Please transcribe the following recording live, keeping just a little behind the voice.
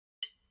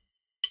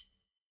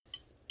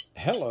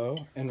Hello,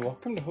 and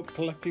welcome to Hope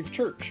Collective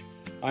Church.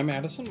 I'm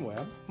Addison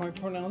Webb. My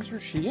pronouns are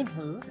she and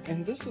her,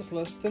 and this is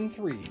Less Than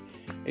Three,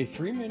 a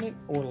 3-minute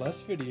or less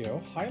video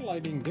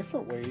highlighting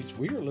different ways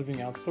we are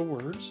living out the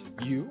words,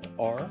 "You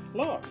are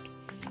loved."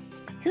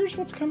 Here's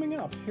what's coming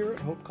up here at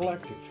Hope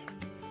Collective.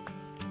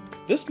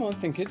 This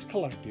month in Kids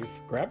Collective,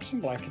 grab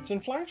some blankets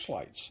and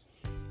flashlights.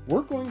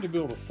 We're going to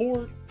build a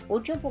fort or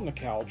jump on the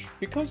couch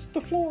because the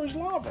floor is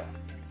lava.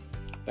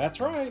 That's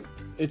right,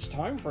 it's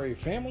time for a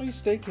family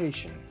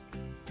staycation.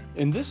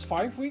 In this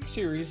 5-week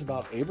series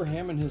about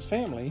Abraham and his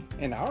family,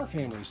 and our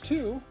families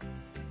too,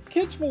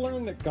 kids will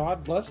learn that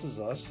God blesses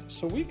us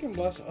so we can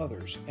bless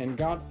others, and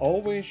God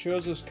always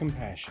shows us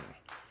compassion.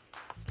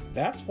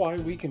 That's why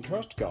we can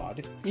trust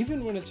God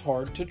even when it's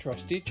hard to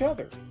trust each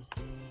other.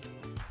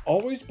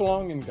 Always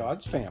belong in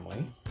God's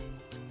family,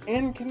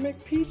 and can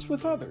make peace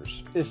with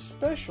others,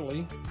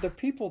 especially the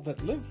people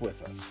that live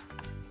with us.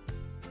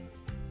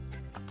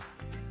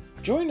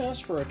 Join us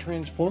for a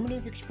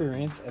transformative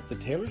experience at the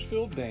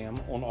Taylorsville Dam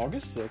on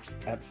August 6th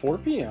at 4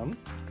 p.m.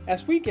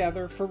 as we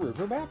gather for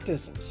river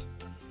baptisms.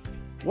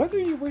 Whether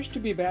you wish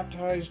to be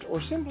baptized or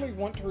simply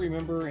want to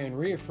remember and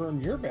reaffirm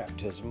your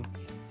baptism,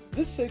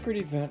 this sacred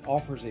event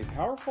offers a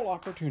powerful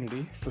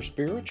opportunity for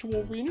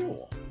spiritual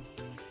renewal.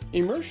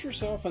 Immerse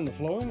yourself in the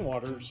flowing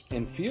waters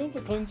and feel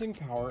the cleansing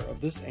power of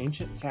this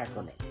ancient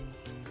sacrament.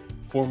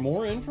 For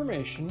more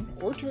information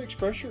or to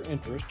express your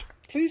interest,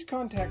 please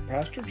contact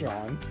Pastor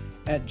John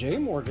at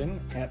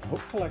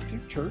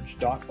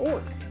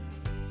jmorgan@hopecollectivechurch.org.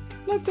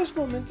 Let this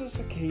momentous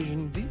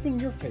occasion deepen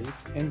your faith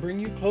and bring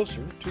you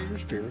closer to your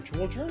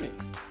spiritual journey.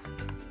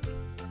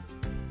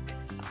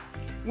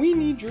 We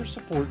need your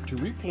support to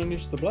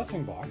replenish the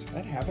blessing box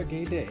at Have a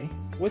Gay Day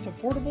with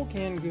affordable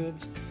canned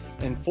goods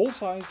and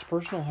full-sized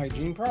personal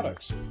hygiene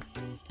products.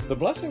 The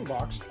blessing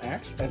box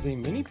acts as a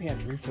mini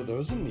pantry for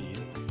those in need,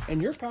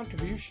 and your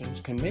contributions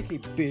can make a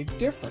big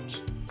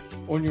difference.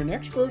 On your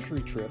next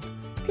grocery trip,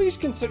 please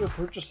consider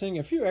purchasing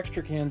a few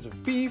extra cans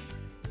of beef,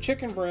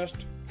 chicken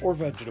breast, or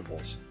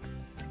vegetables.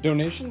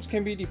 Donations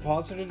can be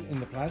deposited in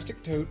the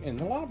plastic tote in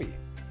the lobby.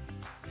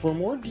 For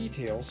more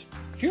details,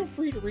 feel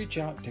free to reach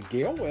out to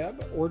Gail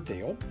Webb or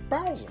Dale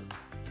Bowser.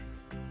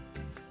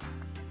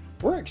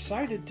 We're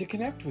excited to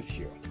connect with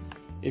you.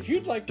 If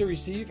you'd like to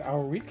receive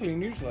our weekly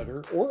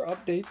newsletter or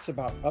updates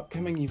about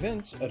upcoming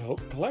events at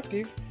Hope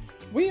Collective,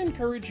 we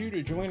encourage you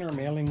to join our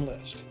mailing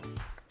list.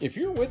 If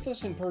you're with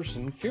us in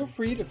person, feel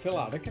free to fill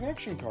out a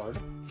connection card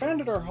found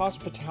at our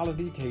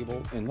hospitality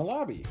table in the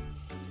lobby.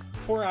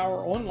 For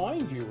our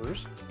online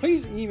viewers,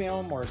 please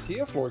email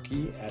Marcia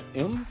Florkey at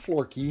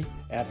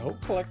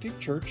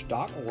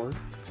mflorkey@hopecollectivechurch.org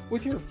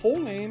with your full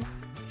name,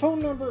 phone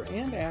number,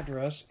 and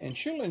address, and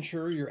she'll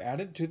ensure you're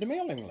added to the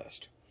mailing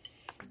list.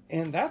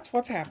 And that's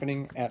what's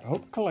happening at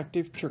Hope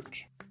Collective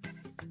Church.